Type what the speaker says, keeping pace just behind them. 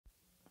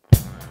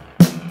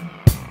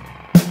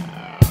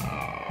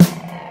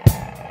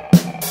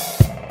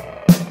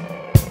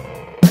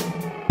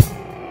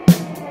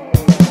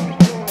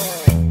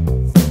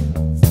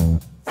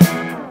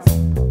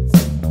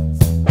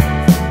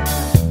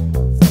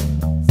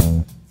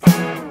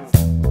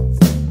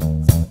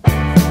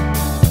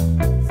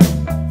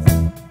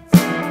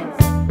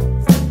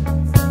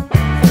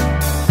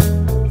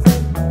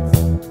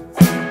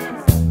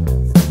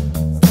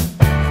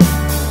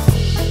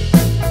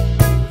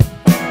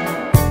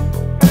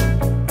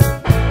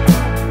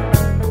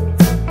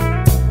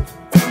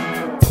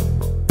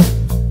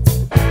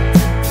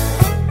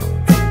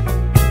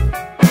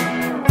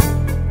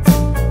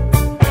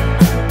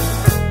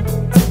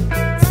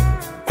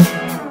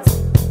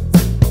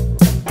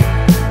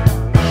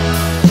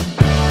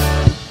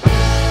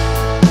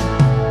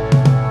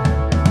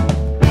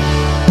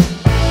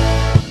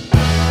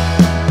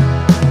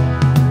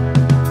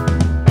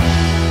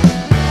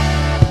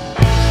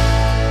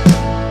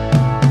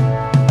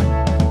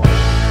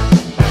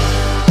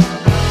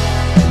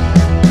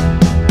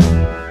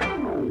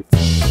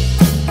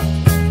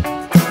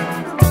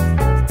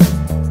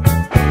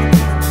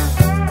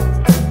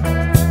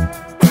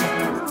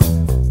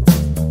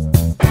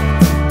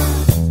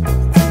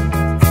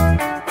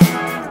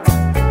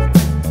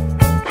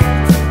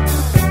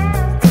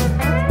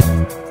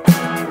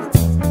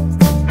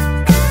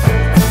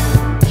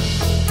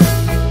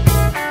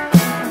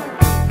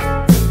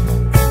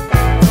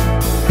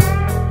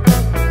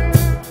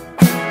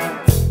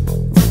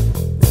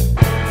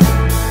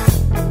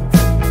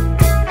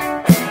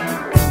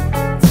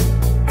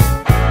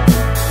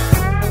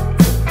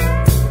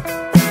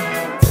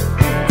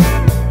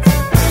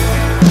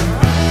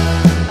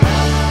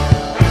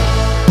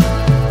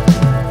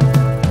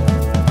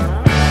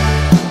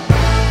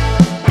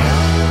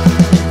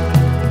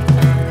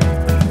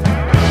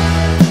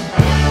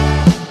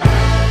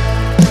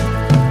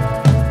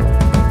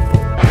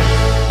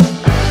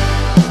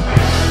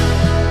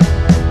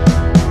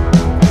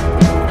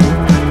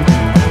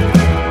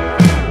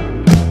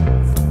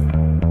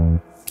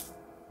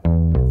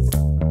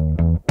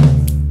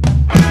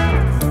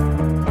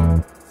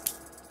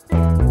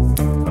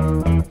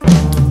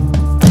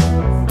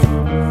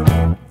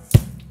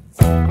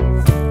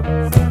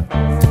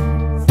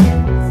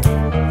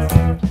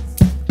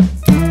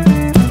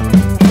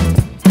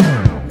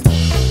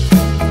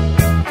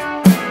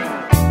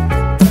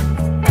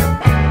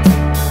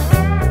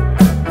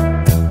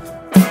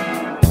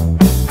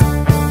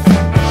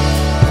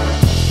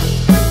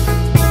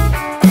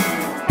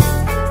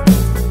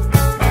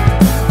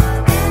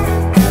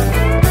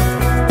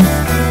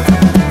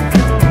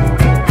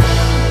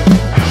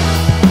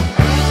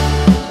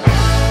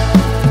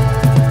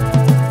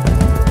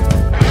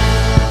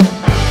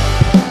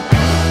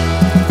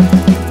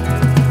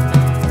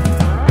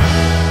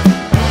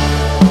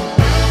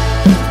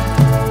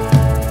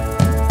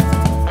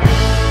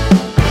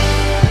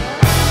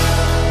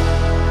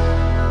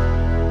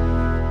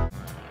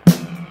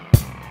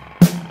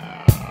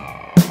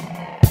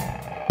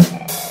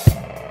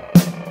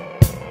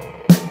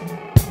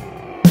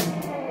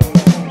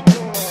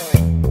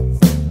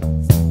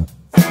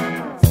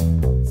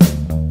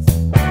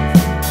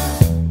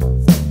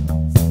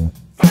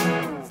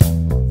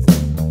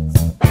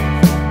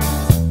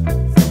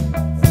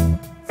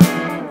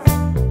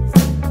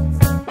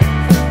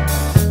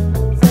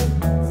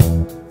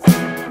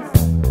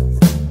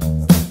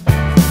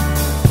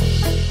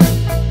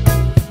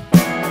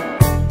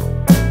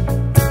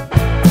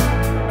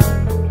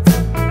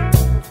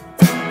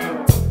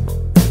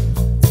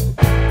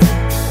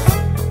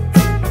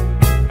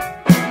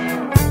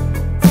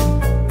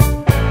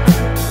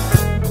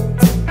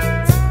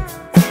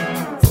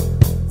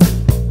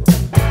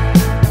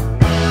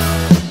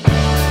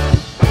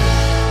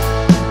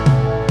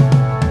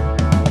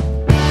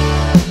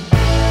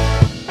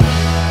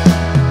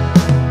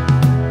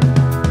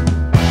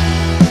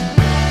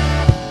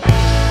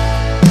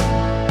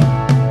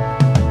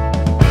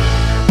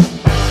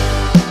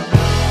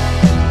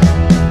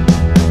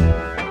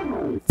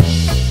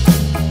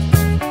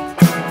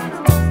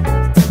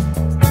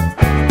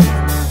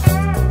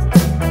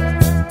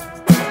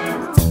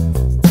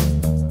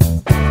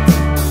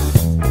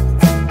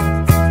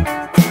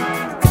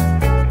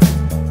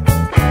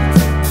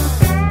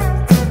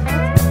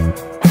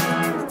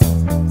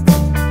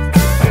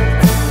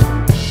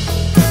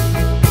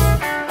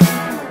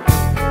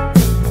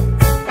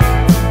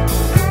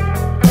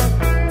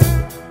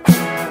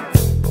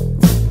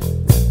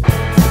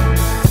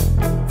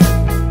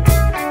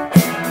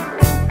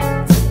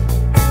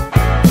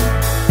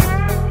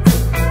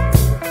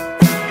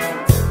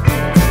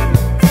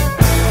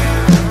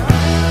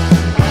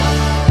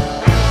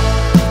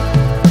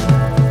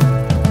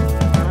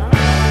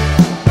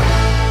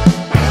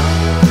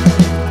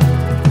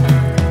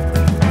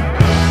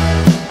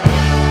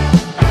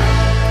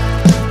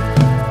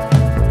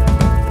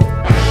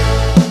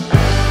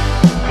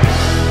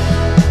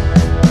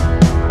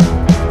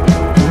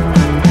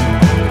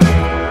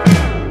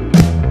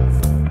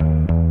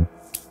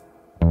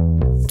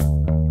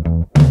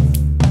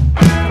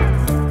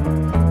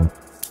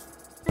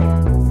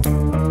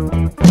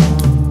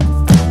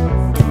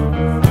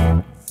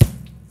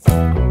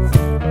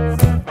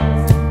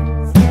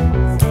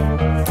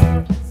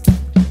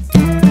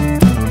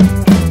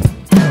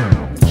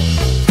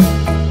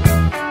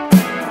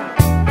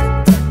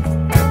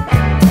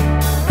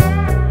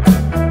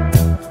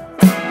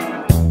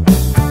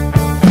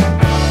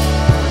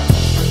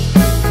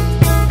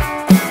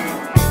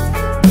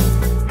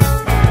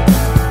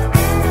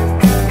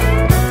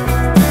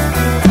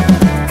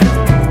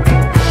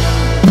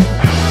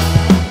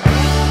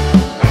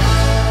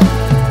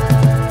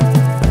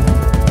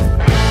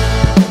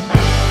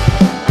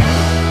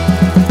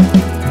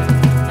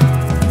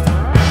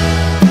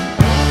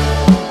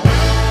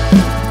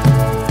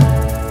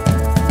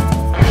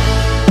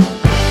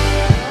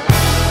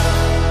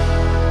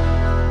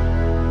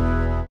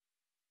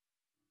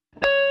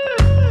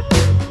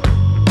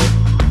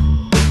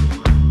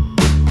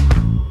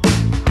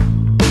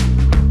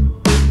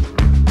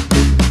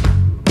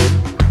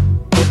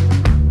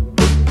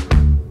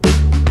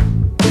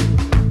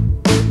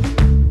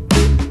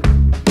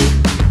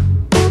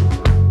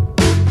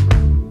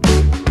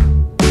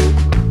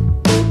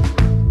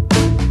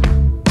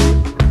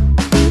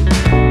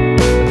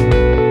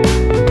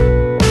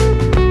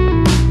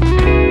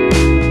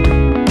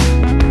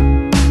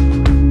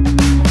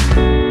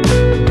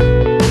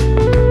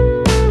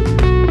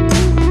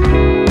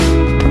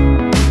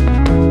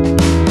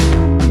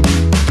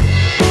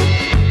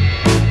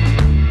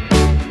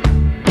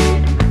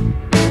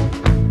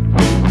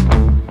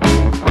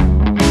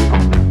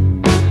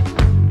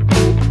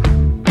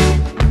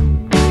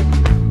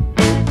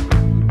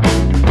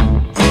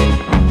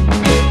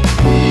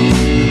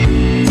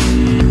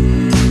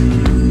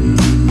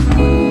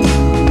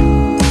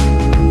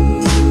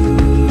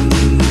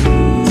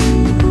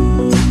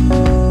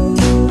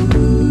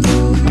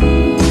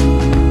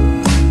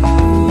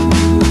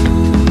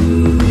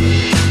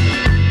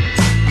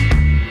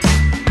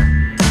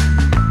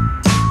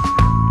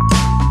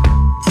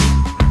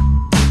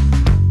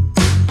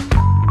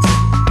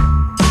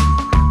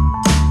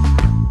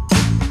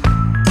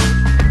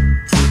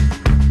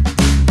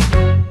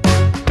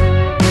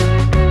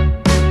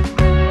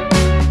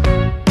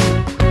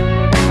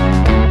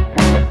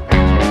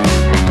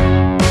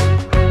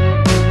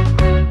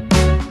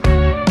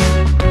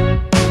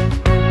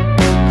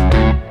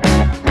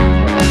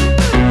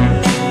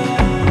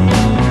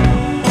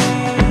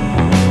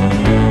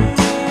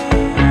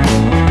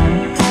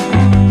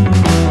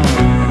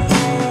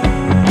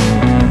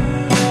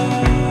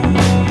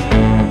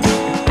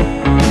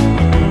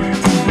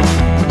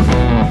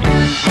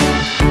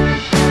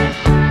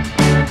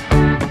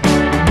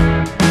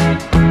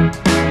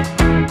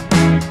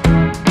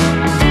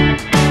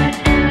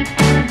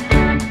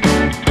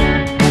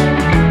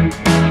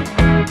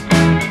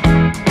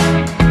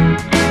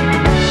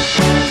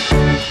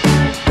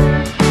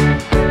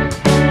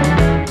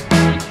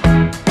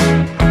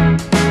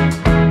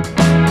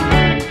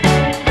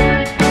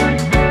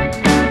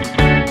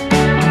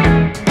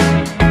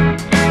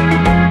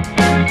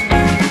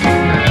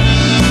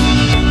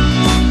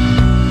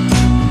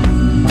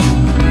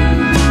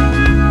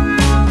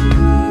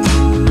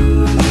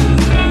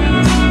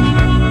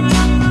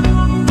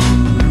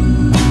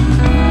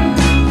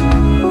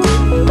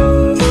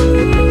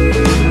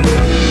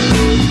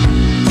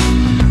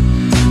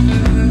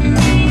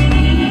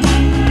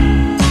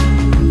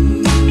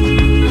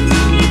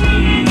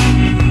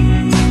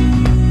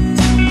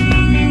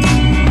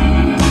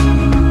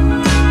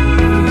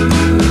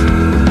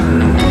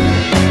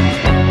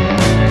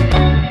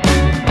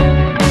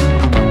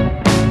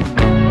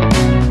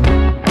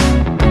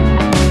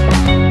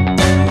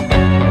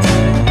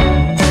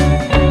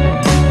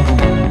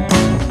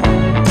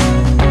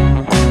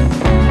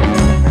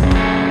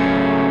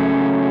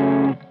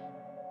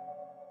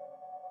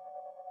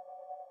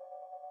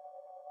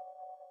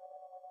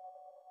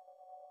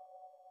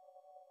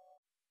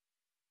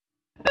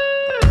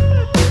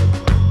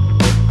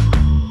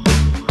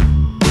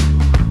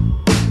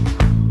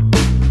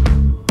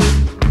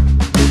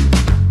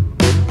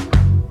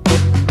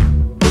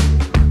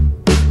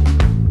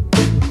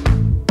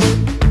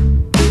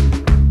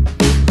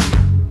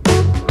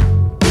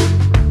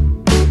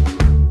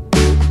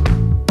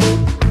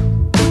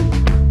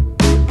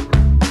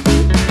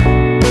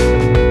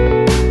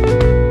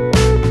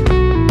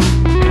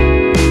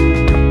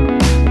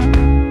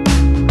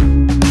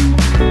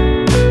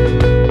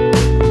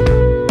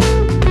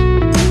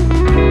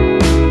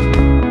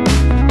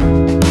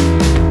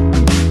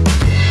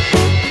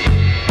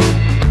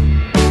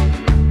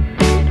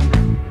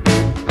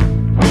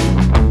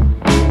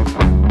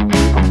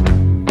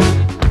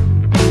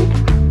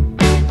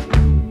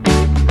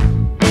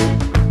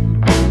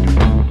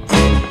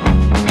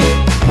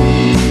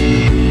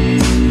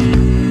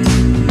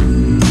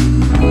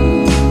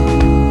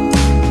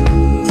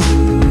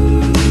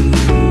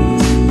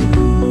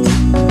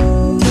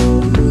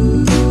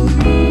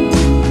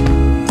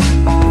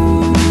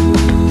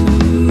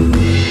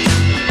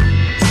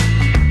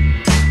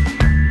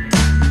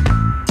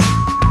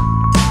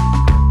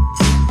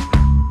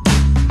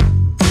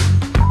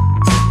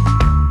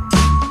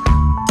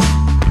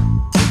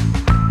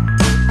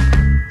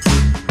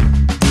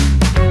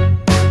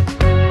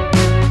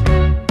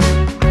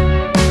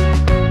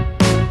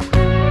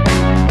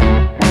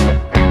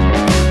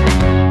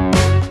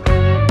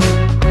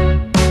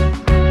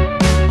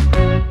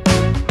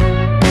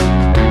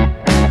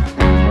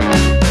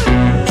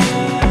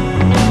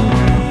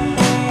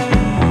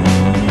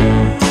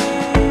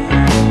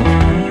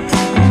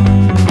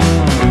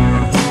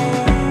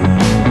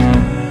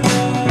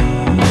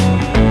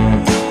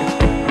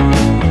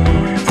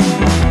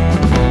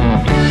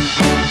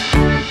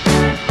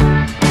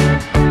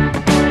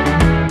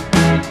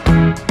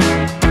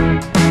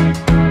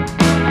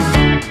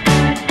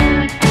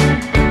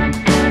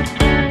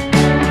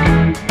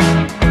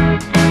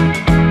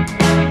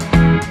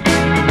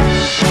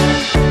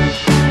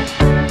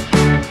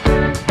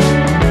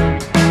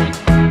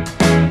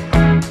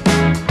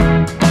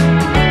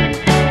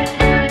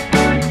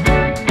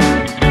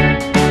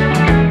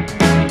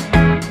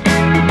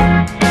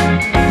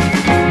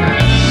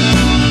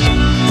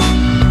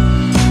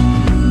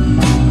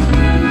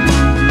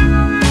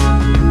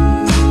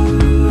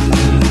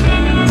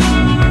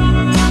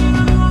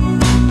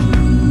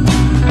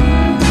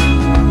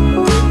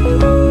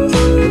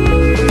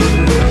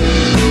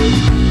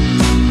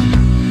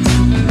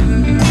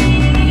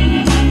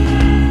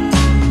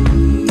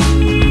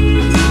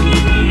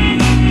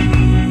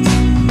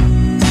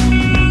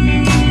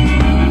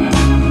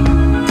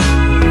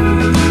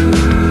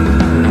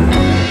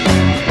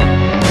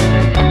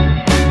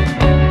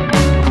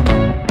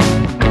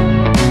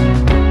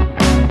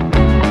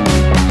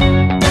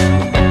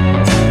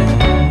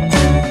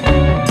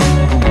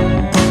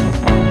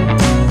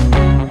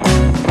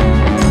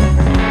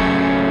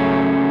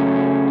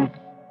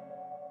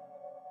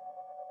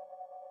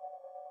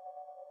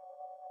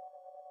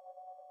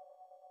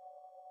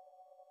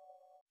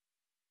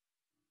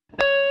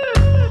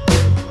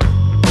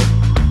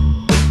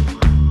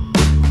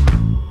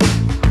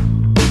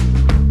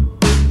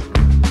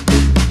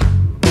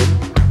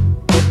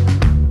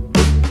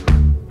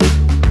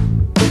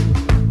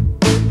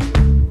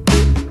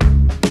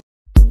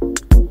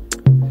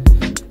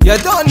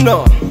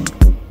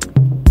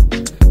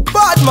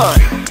man.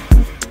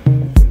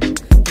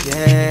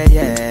 Yeah.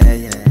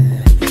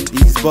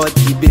 His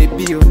body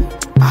baby oh.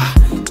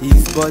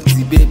 His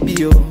body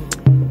baby oh.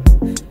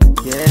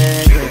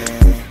 Yeah.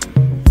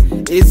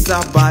 It's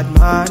a bad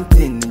man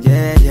thing,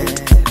 yeah.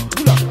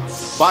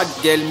 Bad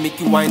girl make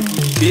you wine to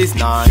the bass,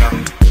 nah.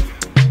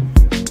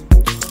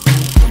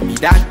 Give me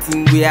that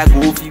thing where I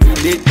go feel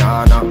late,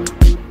 nah.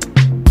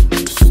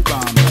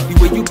 The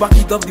way you back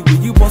it up, the way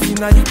you bust in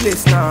the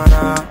place,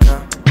 nah.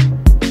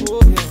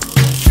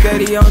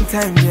 Steady on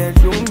time, yeah,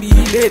 don't be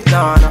late,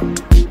 nah.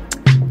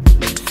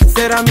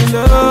 Said I'm in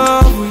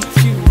love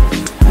with you,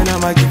 and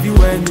I'ma give you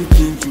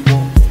anything you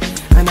want,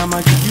 and I'ma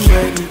give you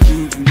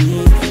anything you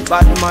need.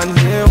 Bad man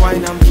here,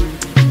 wine I'm doing.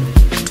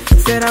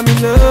 Said I'm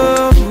in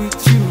love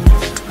with you,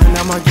 and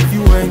I'ma give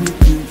you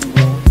anything you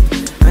want,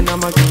 and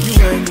I'ma give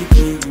you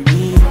anything you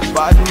need.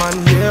 Bad man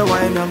here,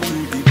 wine I'm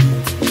doing.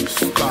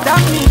 Tell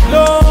me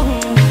low,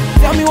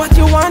 tell me what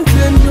you want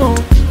to know.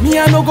 Me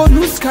I no go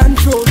lose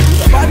control.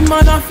 Bad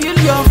man I feel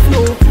your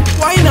flow,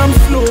 wine I'm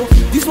slow.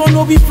 This one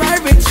no be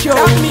private show.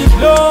 Tell me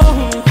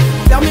low,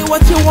 tell me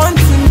what you want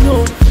to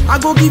know. I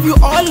go give you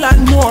all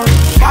and more.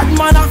 Bad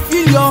man I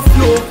feel your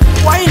flow,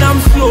 wine I'm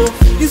slow.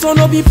 This one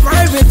no be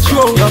private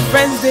show. Your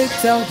friends they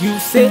tell you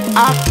say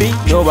I be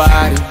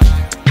nobody.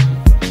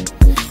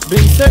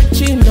 Been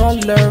searching all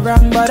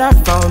around but I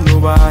found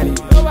nobody.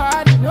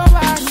 Nobody.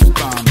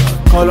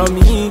 Call on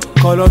me,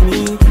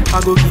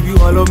 I go give you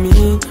all of me.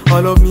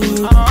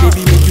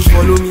 Baby make you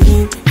follow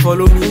me.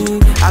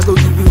 I go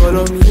give you all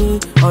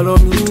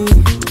of me.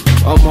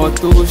 Omo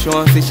to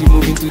Sean say she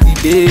moving to the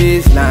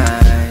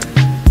baseline.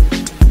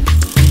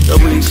 The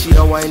way she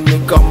a wine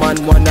make a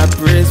man wanna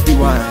praise the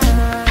wine.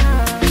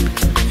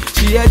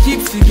 She a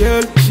gypsy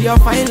girl, she a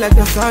fine like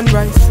the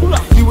sunrise.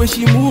 The way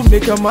she move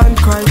make a man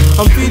cry.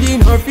 I'm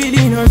feeling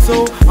her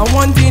so I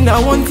want it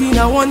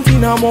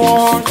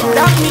more.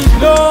 That me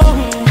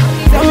low.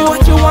 Tell me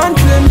what you want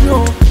to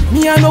know.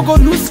 Me I no go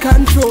lose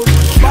control.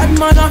 Bad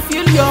man I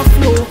feel your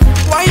flow,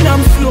 wine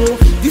I'm slow.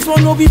 This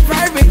one no be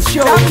private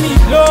show. Tell me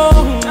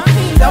low,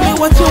 tell me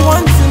what you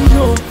want to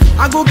know.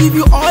 I go give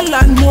you all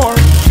and more.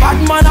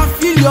 Bad man I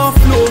feel your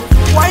flow,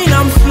 wine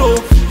I'm slow.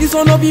 This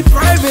one no be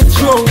private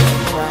show.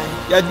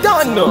 You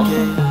don't know.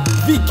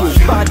 Vicky,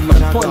 bad man,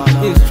 point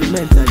the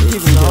instrumental,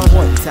 giving them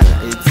one time.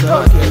 It's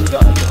okay.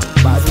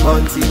 Bad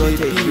man, take you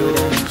there.